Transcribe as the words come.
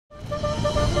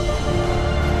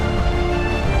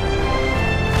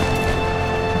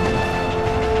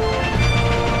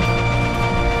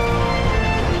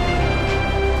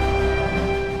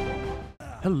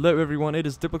Hello everyone, it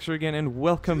is Diplex here again and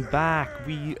welcome back.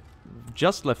 We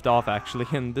just left off actually,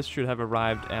 and this should have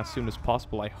arrived as soon as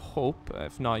possible, I hope.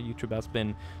 If not, YouTube has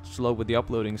been slow with the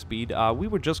uploading speed. We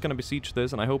were just gonna besiege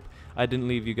this, and I hope I didn't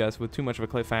leave you guys with too much of a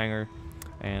cliffhanger.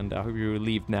 And I hope you're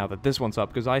relieved now that this one's up,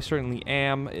 because I certainly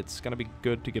am. It's gonna be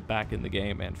good to get back in the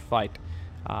game and fight.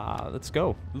 Let's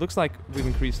go. It looks like we've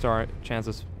increased our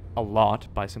chances a lot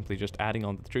by simply just adding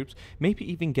on the troops. Maybe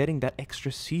even getting that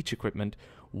extra siege equipment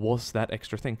was that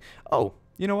extra thing. Oh,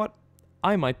 you know what?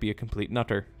 I might be a complete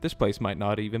nutter. This place might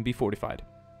not even be fortified.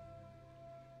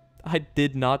 I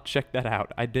did not check that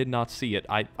out. I did not see it.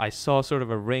 I saw sort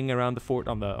of a ring around the fort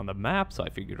on the map, so I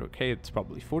figured, okay, it's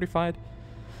probably fortified.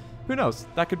 Who knows?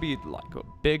 That could be like a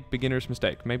big beginner's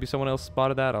mistake. Maybe someone else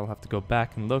spotted that. I'll have to go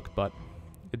back and look, but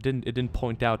it didn't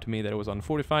point out to me that it was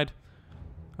unfortified.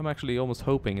 I'm actually almost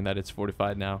hoping that it's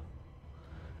fortified now.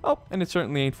 Oh, and it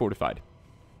certainly ain't fortified.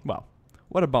 Wow.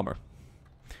 What a bummer.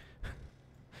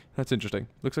 That's interesting.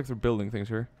 Looks like they're building things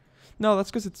here. No, that's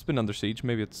because it's been under siege.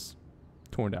 Maybe it's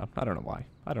torn down. I don't know why.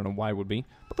 I don't know why it would be.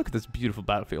 But look at this beautiful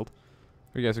battlefield.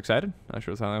 Are you guys excited? I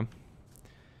sure as hell am.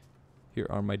 Here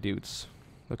are my dudes.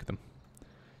 Look at them.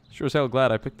 Sure as hell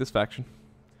glad I picked this faction.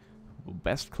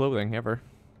 Best clothing ever.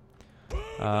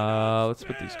 Let's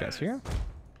put these guys here.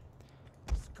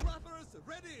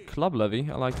 Club levy.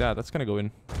 I like that. That's going to go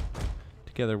in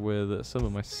together with some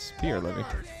of my spear levy.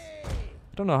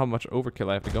 I don't know how much overkill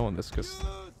I have to go on this, because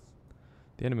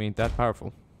the enemy ain't that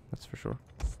powerful. That's for sure.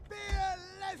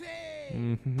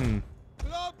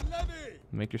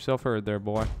 Make yourself heard there,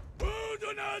 boy.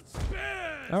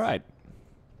 Alright.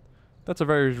 That's a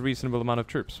very reasonable amount of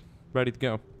troops. Ready to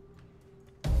go.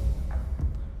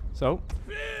 So,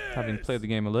 having played the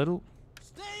game a little,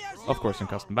 of course in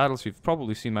custom battles, you've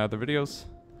probably seen my other videos.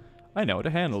 I know how to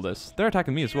handle this. They're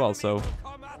attacking me as well, so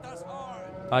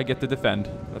I get to defend.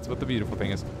 That's what the beautiful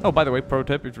thing is. Oh, by the way, pro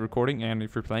tip, if you're recording and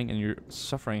if you're playing and you're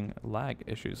suffering lag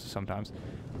issues sometimes,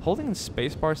 holding the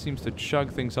spacebar seems to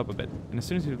chug things up a bit. And as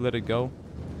soon as you let it go,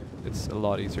 it's a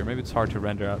lot easier. Maybe it's hard to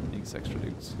render out these extra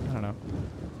dudes. I don't know.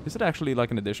 Is it actually like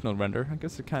an additional render? I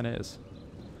guess it kind of is.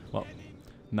 Well,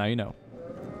 now you know.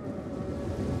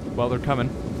 Well, they're coming.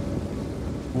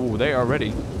 Ooh, they are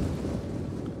ready.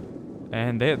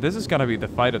 And this is gonna be the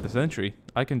fight of the century.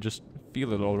 I can just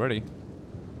feel it already.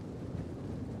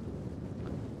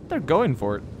 They're going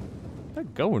for it. They're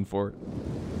going for it.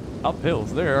 Up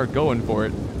hills, they are going for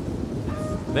it.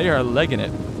 They are legging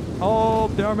it. Oh,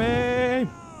 the army!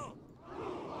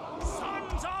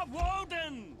 Sons of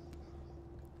Woden!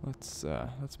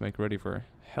 Let's make ready for a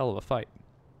hell of a fight.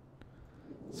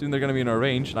 Soon they're gonna be in our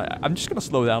range, and I'm just gonna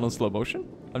slow down on slow motion.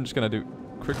 I'm just gonna do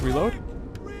quick reload,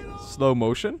 slow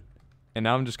motion. And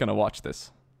now I'm just gonna watch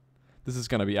this. This is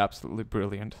gonna be absolutely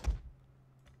brilliant.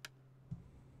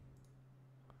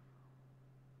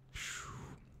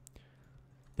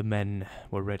 The men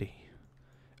were ready.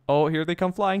 Oh, here they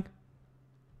come flying.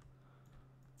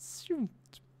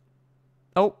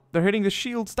 Oh, they're hitting the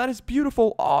shields. That is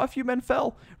beautiful. Oh, a few men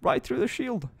fell right through the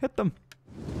shield. Hit them.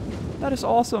 That is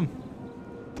awesome.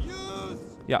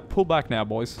 Yeah, pull back now,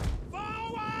 boys.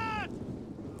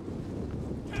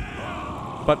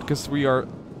 But because we are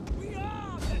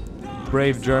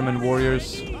brave German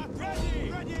warriors,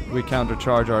 we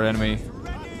countercharge our enemy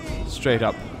straight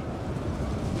up.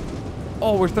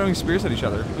 Oh, we're throwing spears at each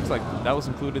other. Looks like that was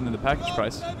included in the package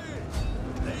price.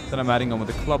 Then I'm adding on with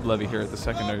the club levy here at the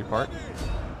secondary part.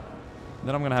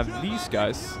 Then I'm gonna have these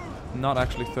guys not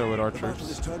actually throw at our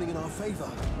troops.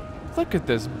 Look at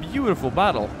this beautiful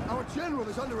battle. Our general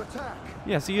is under attack.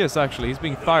 Yes, he is actually. He's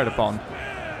being fired upon.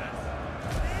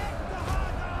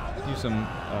 Do some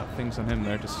things on him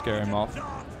there to scare him off.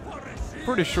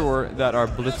 Pretty sure that our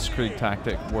blitzkrieg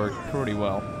tactic worked pretty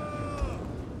well.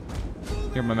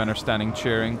 Here my men are standing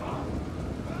cheering.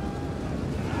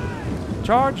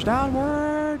 Charge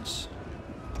downwards!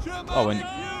 Oh, and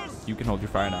you can hold your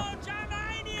fire now.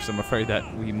 Because I'm afraid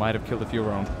that we might have killed a few of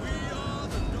our own.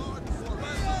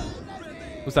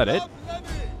 Was that it?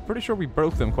 Pretty sure we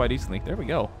broke them quite easily. There we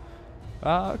go.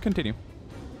 Continue.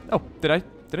 Oh, did I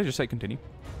just say continue?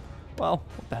 Well,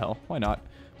 what the hell? Why not?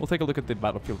 We'll take a look at the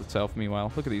battlefield itself meanwhile.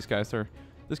 Look at these guys.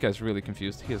 This guy's really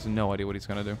confused. He has no idea what he's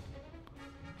gonna do.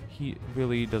 He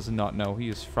really does not know. He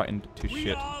is frightened to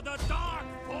shit. I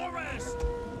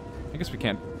guess we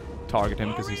can't target him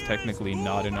because he's technically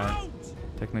not in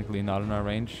our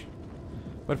range.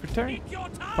 But if we turn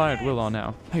fire at will on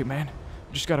now. Hey man,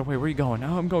 just got away. Where are you going?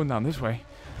 Oh, I'm going down this way.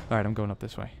 Alright, I'm going up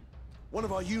this way. One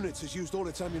of our units has used all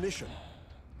its ammunition.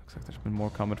 Looks like there's been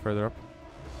more combat further up.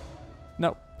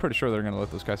 No, pretty sure they're gonna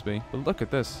let those guys be. But look at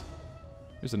this.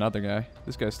 Here's another guy.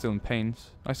 This guy's still in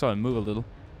pains. I saw him move a little.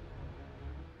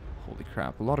 Holy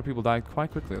crap, a lot of people died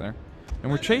quite quickly there.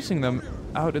 And we're chasing them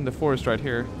out in the forest right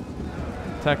here.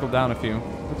 Tackled down a few.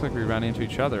 Looks like we ran into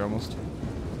each other almost.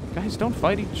 Guys, don't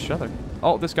fight each other.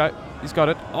 Oh, this guy, he's got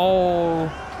it. Oh,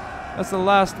 that's the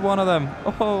last one of them.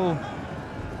 Oh,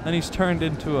 and he's turned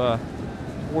into a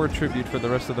war tribute for the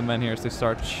rest of the men here as they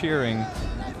start cheering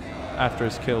after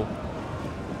his kill.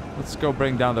 Let's go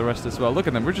bring down the rest as well. Look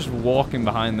at them, we're just walking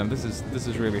behind them. This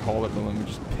is really horrible, and we're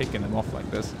just picking them off like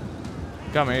this.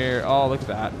 Come here. Oh, look at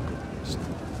that. Just,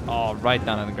 oh, right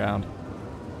down on the ground.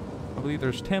 I believe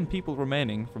there's 10 people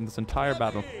remaining from this entire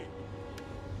battle.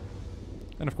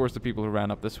 And of course the people who ran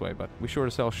up this way, but we sure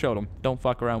as hell showed them. Don't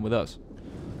fuck around with us.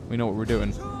 We know what we're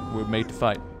doing. We're made to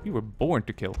fight. We were born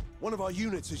to kill. One of our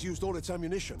units has used all its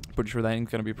ammunition. Pretty sure that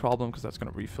ain't gonna be a problem because that's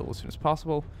gonna refill as soon as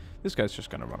possible. This guy's just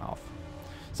gonna run off.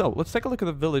 So let's take a look at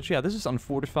the village. Yeah, this is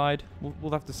unfortified.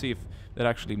 We'll have to see if it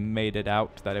actually made it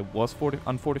out that it was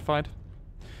unfortified.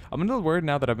 I'm a little worried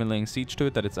now that I've been laying siege to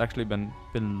it that it's actually been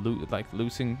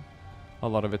losing a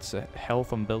lot of its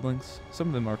health on buildings. Some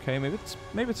of them are okay. Maybe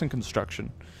it's in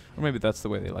construction, or maybe that's the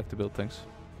way they like to build things.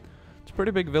 It's a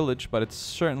pretty big village, but it's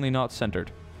certainly not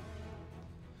centered.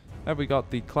 Have we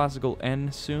got the classical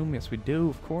N Zoom? Yes, we do,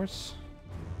 of course.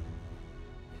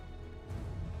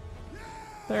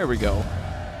 There we go.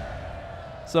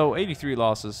 So 83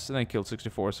 losses, and they killed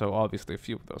 64. So obviously a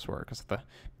few of those were because of the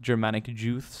Germanic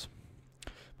youths.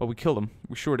 But we killed them.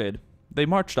 We sure did. They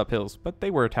marched up hills, but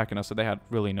they were attacking us, so they had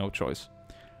really no choice.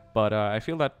 But I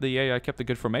feel that the AI kept a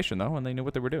good formation, though, and they knew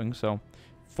what they were doing. So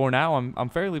for now, I'm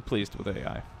fairly pleased with the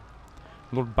AI.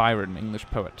 Lord Byron, English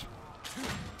poet.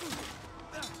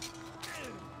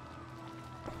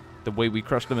 The way we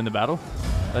crushed them in the battle,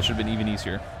 that should have been even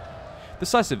easier.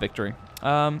 Decisive victory.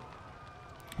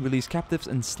 Release captives,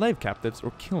 enslave captives,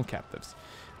 or kill captives.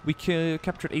 We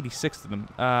captured 86 of them.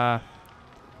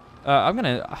 I'm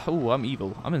gonna... Oh, I'm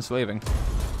evil. I'm enslaving.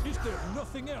 Is there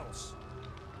nothing else?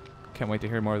 Can't wait to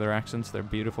hear more of their accents. They're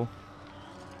beautiful.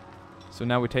 So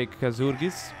now we take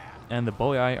Kazurgis, and the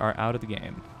Boyai are out of the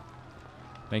game.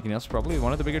 Making us probably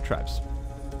one of the bigger tribes.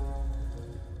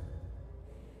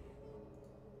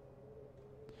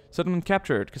 Settlement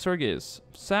captured. Kazurgis.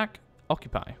 Sack.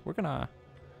 Occupy. We're gonna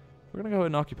go ahead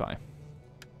and occupy.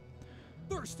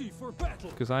 Thirsty for battle.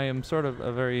 Because I am sort of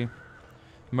a very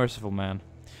merciful man.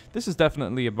 This is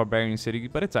definitely a barbarian city,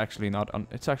 but it's actually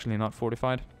not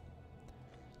fortified.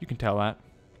 You can tell that.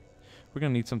 We're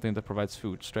gonna need something that provides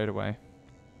food straight away.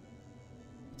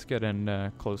 Let's get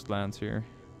in closed lands here.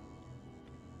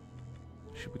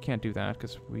 We can't do that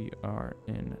because we are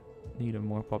in need of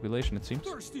more population, it seems.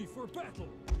 Thirsty for battle.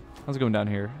 How's it going down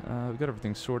here? We've got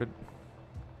everything sorted.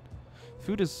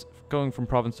 Food is going from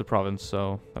province to province,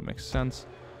 so that makes sense.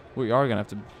 We are gonna have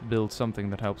to build something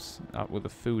that helps out with the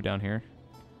food down here.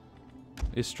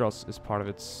 Istros is part of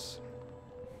its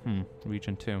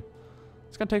region too.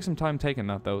 It's gonna take some time taking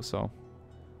that though, so.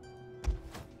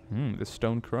 The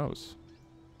Stone Crows.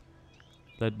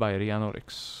 Led by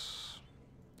Rianorix.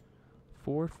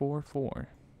 444.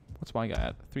 What's my guy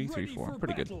at? 334.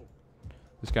 Pretty good.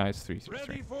 This guy is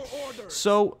 333.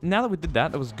 So now that we did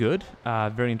that, that was good.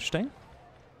 Very interesting.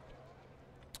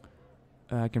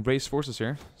 I can raise forces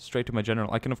here, straight to my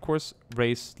general. I can of course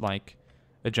raise like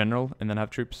a general and then have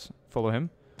troops follow him.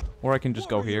 Or I can just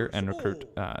go here and recruit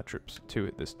troops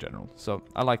to this general. So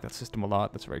I like that system a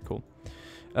lot. That's very cool.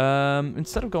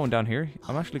 Instead of going down here,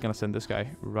 I'm actually going to send this guy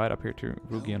right up here to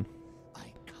Rugian.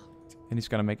 And he's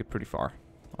going to make it pretty far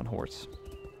on horse.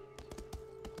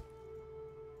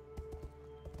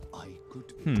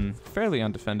 Fairly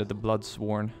undefended, the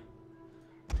Bloodsworn.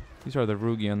 These are the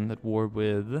Rugian that war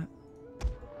with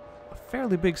a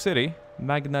fairly big city,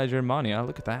 Magna Germania.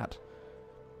 Look at that.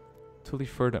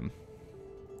 Tulliferdum.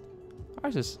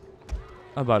 Ours is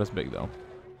about as big though.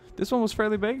 This one was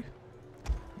fairly big,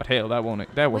 but hell, that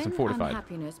wasn't fortified. When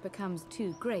unhappiness becomes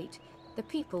too great, the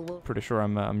people will. Pretty sure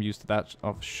I'm used to that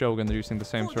of Shogun. They're using the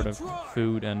same sort of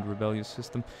food and rebellious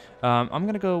system. I'm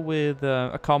gonna go with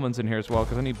a commons in here as well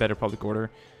because I need better public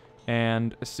order.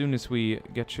 And as soon as we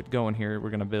get shit going here, we're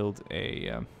gonna build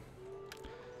a.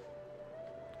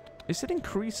 Is it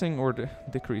increasing or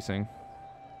decreasing?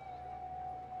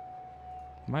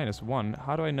 -1.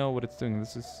 How do I know what it's doing?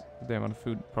 This is the amount of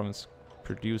food province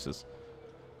produces.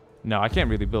 No, I can't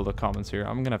really build a commons here.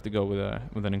 I'm gonna have to go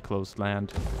with an enclosed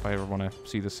land if I ever want to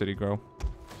see the city grow.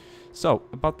 So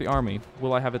about the army,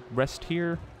 will I have it rest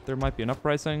here? There might be an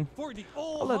uprising.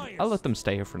 I'll let them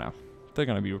stay here for now. They're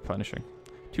gonna be replenishing.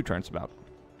 2 turns about.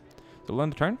 So we'll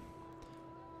end the turn.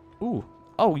 Ooh.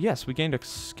 Oh yes, we gained a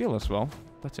skill as well.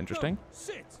 That's interesting.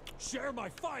 Sit. Share my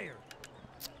fire.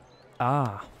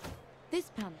 Ah. This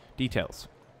panel. Details.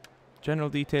 General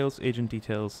details, agent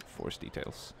details, force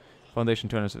details. Foundation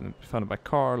turners founded by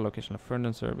car, location of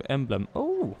furniture, emblem.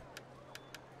 Oh!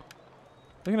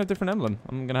 Looking at a different emblem.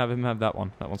 I'm gonna have him have that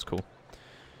one. That one's cool.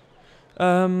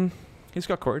 He's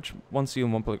got courage. 1 seal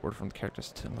and 1 public order from the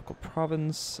characters to local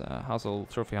province. Household,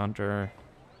 trophy hunter.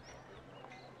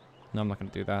 No, I'm not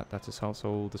gonna do that. That's his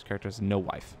household. This character has no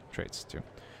wife. Traits to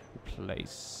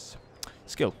replace.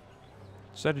 Skill.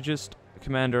 Strategist,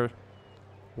 commander,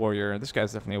 warrior. This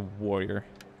guy's definitely a warrior.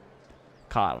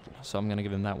 Carl. So I'm gonna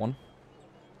give him that one.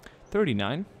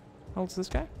 39. How old's this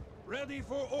guy? Ready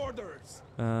for orders.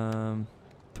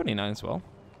 29 as well.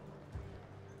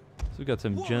 So we got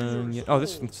some young. Oh,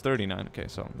 this one's 39. Okay,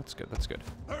 so that's good. That's good.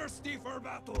 Thirsty for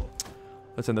battle.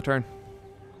 Let's end the turn.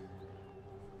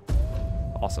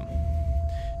 Awesome.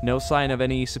 No sign of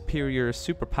any superior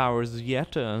superpowers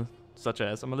yet, such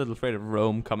as I'm a little afraid of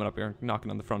Rome coming up here, knocking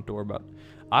on the front door, but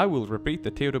I will repeat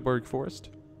the Teutoburg Forest,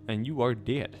 and you are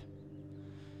dead.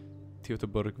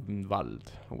 Teutoburgenwald,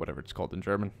 or whatever it's called in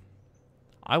German.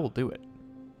 I will do it.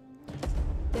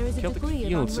 There is a Celtic degree of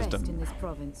feudal unrest system. in this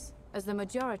province, as the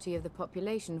majority of the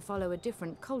population follow a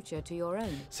different culture to your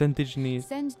own. Send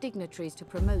Send dignitaries to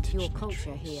promote your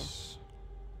culture here.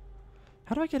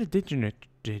 How do I get a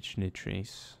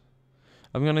dignitaries?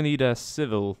 I'm gonna need a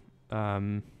civil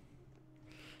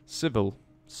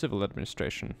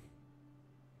administration.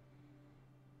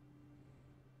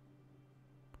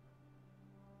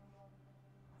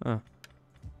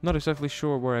 Not exactly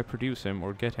sure where I produce him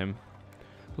or get him.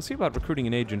 We'll see about recruiting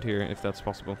an agent here, if that's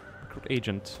possible. Recruit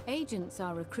agent. Agents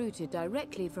are recruited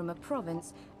directly from a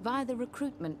province via the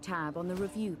recruitment tab on the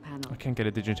review panel. I can't get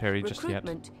a dignitary just yet.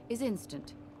 Recruitment is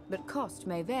instant, but cost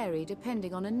may vary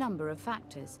depending on a number of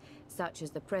factors, such as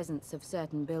the presence of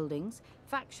certain buildings,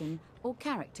 faction, or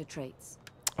character traits.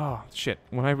 Oh shit!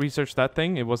 When I researched that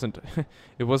thing, it wasn't.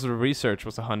 It wasn't a research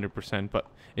was 100%, but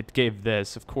it gave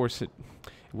this. Of course, it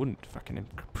wouldn't fucking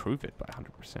improve it by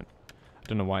 100%. I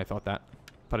don't know why I thought that,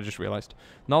 but I just realized.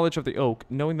 Knowledge of the oak,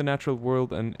 knowing the natural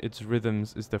world and its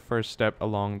rhythms, is the first step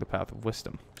along the path of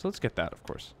wisdom. So let's get that, of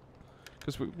course,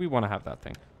 because we want to have that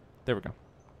thing. There we go.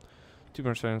 2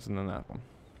 more seconds and then that one.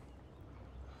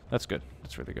 That's good.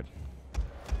 That's really good.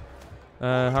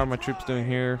 How are my troops doing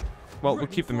here? Well, we'll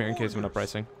keep them here in case of an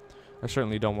uprising. I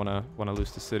certainly don't wanna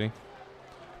lose the city.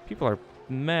 People are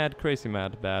mad, crazy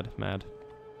mad, bad, mad.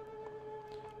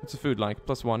 What's the food like?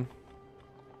 +1.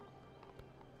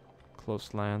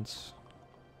 Close lands.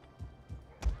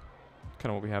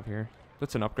 Kind of what we have here.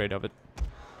 That's an upgrade of it.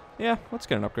 Yeah, let's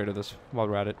get an upgrade of this while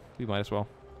we're at it. We might as well.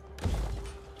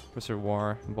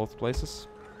 Reservoir in both places.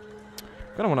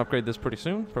 Gonna want to upgrade this pretty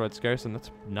soon. Provides garrison. That's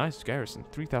nice garrison.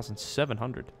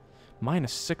 3,700.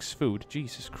 -6 food.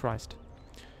 Jesus Christ.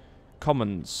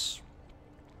 Commons.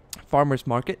 Farmer's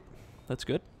market. That's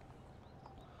good.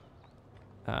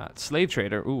 Slave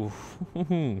trader. Ooh.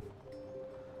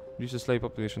 Use the slave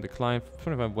population decline.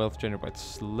 25 wealth generated by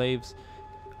slaves.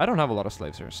 I don't have a lot of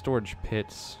slaves here. Storage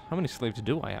pits. How many slaves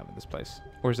do I have in this place?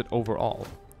 Or is it overall?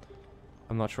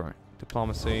 I'm not sure.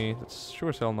 Diplomacy. That's sure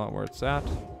as hell not where it's at.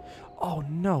 Oh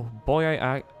no. Boy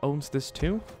I owns this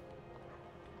too?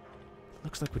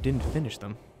 Looks like we didn't finish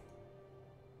them.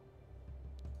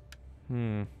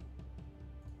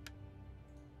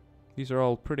 These are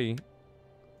all pretty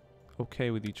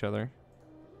okay with each other.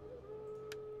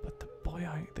 But the boy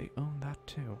they own that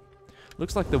too.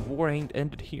 Looks like the war ain't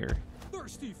ended here.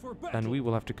 Thirsty for battle. And we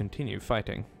will have to continue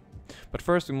fighting. But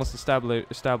first we must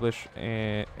establish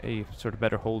a sort of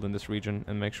better hold in this region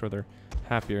and make sure they're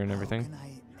happier and everything. How can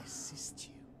I assist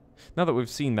you? Now that we've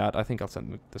seen that, I think I'll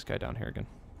send this guy down here again.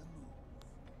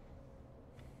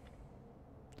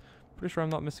 Pretty sure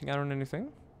I'm not missing out on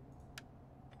anything.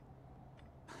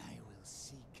 I will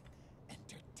seek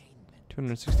entertainment.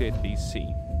 268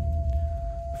 BC.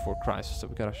 Before Christ, so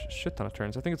we got a shit ton of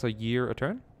turns. I think it's a year a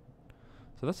turn.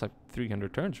 So that's like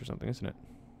 300 turns or something, isn't it?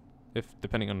 If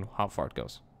depending on how far it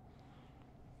goes.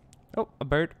 Oh, a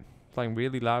bird flying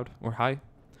really loud or high.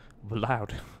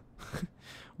 Loud.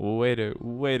 way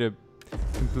to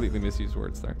completely misuse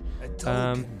words there. A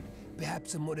token,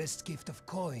 perhaps a modest gift of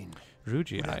coin. Would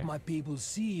have Rugii. my people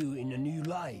see you in a new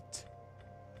light.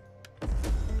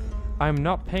 I'm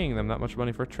not paying them that much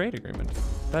money for a trade agreement.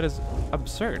 That is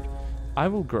absurd. I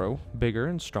will grow bigger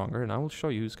and stronger, and I will show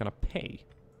you who's gonna pay.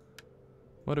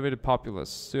 Motivated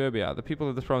populace. Suebi. The people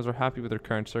of this province are happy with their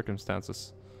current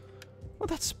circumstances. Well,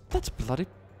 that's bloody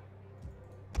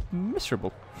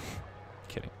miserable.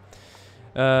 Kidding.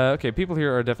 Okay, people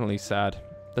here are definitely sad.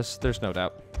 There's no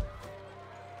doubt.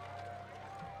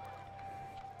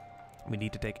 We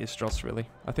need to take Istros, really.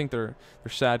 I think they're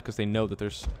sad because they know that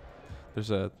there's There's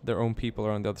their own people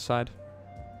are on the other side.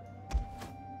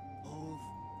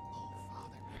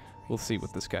 We'll see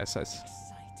what this guy says.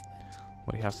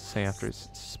 What he has to say after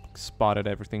he's spotted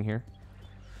everything here.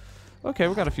 Okay,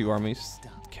 we got a few armies.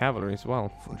 Cavalry as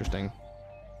well. Interesting.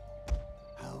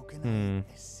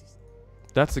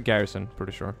 That's the garrison,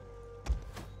 pretty sure.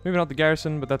 Maybe not the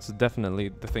garrison, but that's definitely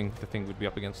the thing we'd be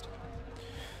up against.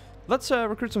 Let's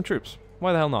recruit some troops.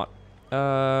 Why the hell not?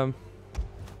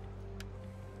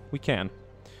 We can.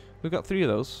 We've got 3 of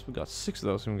those. We've got 6 of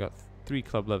those, and we've got 3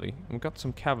 club levy. And we've got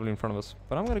some cavalry in front of us.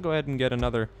 But I'm gonna go ahead and get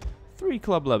another 3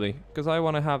 club levy, because I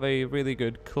want to have a really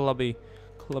good clubby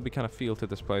kind of feel to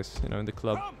this place, you know, in the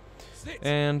club.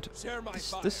 And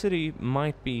this city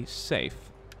might be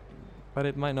safe, but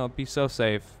it might not be so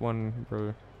safe when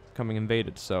we're coming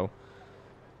invaded. So,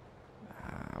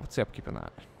 what's the upkeep on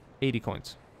that? 80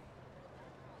 coins.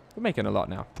 We're making a lot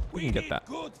now. We can get that.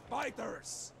 Good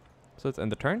fighters. So let's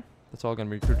end the turn. That's all going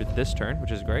to be recruited this turn,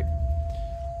 which is great.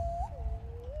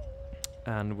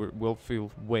 And we'll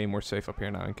feel way more safe up here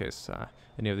now in case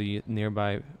any of the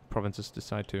nearby provinces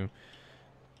decide to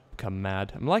become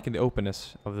mad. I'm liking the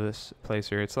openness of this place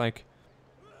here. It's like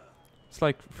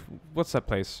what's that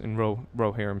place in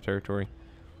Rohirrim territory?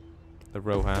 The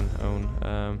Rohan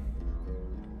own.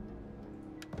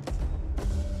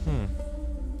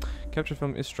 Capture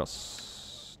from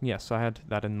Istros. Yes, I had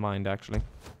that in mind actually.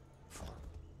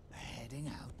 Heading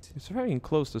out. It's very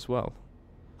enclosed as well.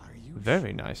 Are you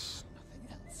Very nice.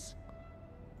 nothing else?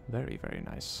 Very, very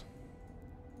nice.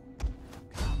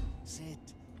 Come, sit.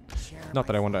 Share Not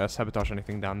that I want to sabotage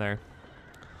anything down there.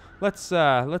 Let's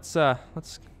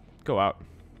go out.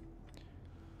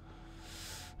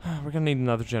 We're gonna need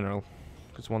another general,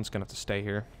 because one's gonna have to stay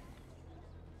here.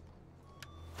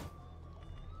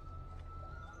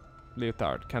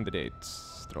 Leotard,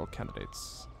 candidates. They're all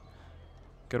candidates.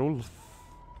 Gerulf.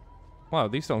 Wow,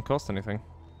 these don't cost anything.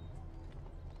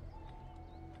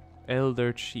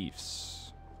 Elder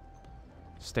Chiefs.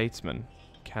 Statesmen.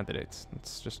 Candidates.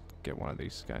 Let's just get one of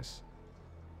these guys.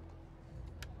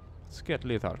 Let's get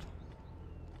Leotard.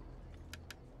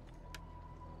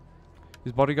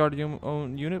 His bodyguard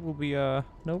unit will be a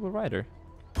noble rider.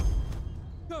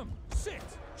 Come, sit.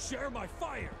 Share my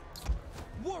fire.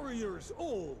 Warriors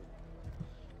all.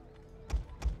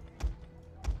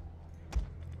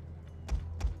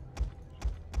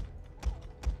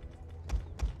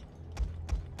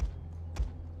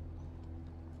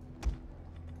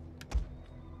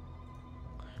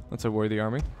 That's a worthy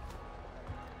army.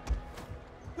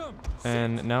 Come,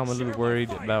 And sit. now I'm a little Share my worried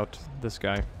fire. about this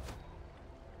guy.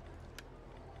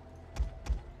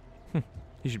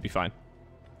 He should be fine.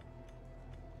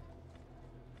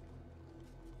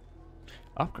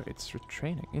 Upgrades for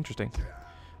training. Interesting.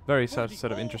 Very set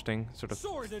of interesting sort of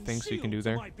Sword and things you can do shield to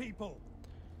there. my people.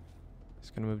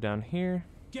 Just gonna move down here.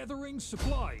 Gathering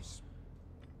supplies.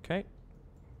 Okay.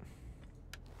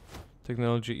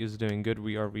 Technology is doing good.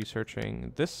 We are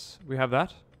researching this. We have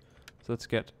that. So let's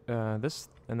get this,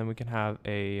 and then we can have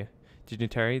a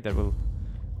dignitary that will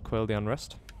quell the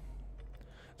unrest.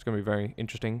 It's going to be very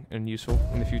interesting and useful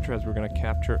in the future as we're going to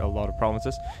capture a lot of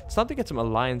provinces. It's time to get some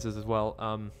alliances as well.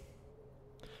 I'm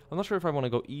not sure if I want to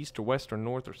go east or west or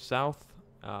north or south.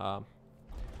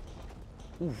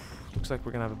 Oof, looks like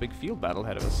we're going to have a big field battle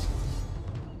ahead of us.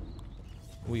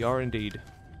 We are indeed.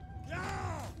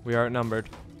 We are outnumbered.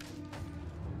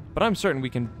 But I'm certain we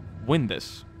can win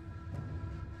this.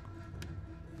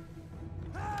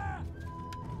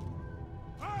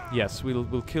 Yes,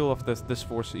 we'll kill off this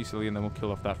force easily, and then we'll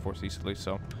kill off that force easily.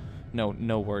 So,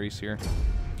 no worries here.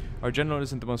 Our general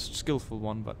isn't the most skillful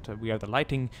one, but we are the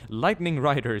Lightning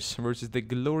Riders versus the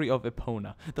Glory of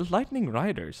Epona. The Lightning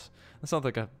Riders. That sounds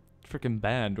like a freaking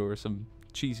band or some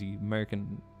cheesy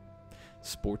American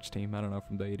sports team. I don't know,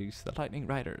 from the 80s. The Lightning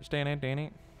Riders.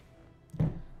 Danny.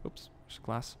 Oops, there's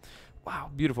glass.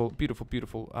 Wow, beautiful, beautiful,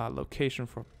 beautiful location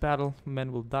for battle.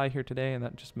 Men will die here today, and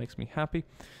that just makes me happy.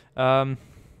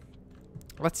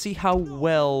 Let's see how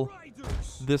well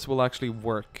this will actually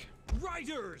work.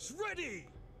 Riders ready.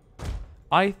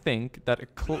 I think that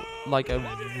like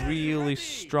a really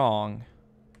strong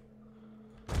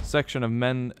section of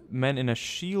men in a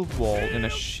shield wall, in a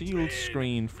shield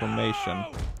screen formation.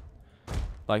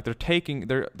 Like they're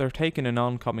taking an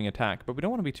oncoming attack, but we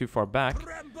don't want to be too far back,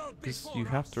 because you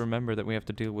have to remember that we have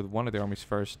to deal with one of the armies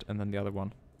first and then the other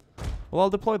one. Well, I'll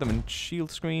deploy them in shield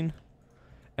screen,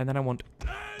 and then I want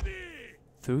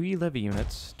 3 levy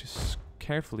units to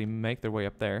carefully make their way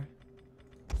up there.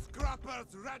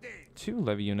 Scrappers ready. 2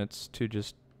 levy units to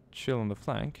just chill on the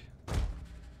flank.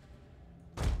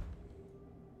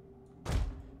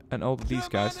 And all of these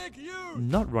guys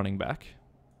not running back.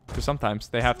 Because sometimes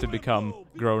they have to become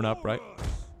grown up, right?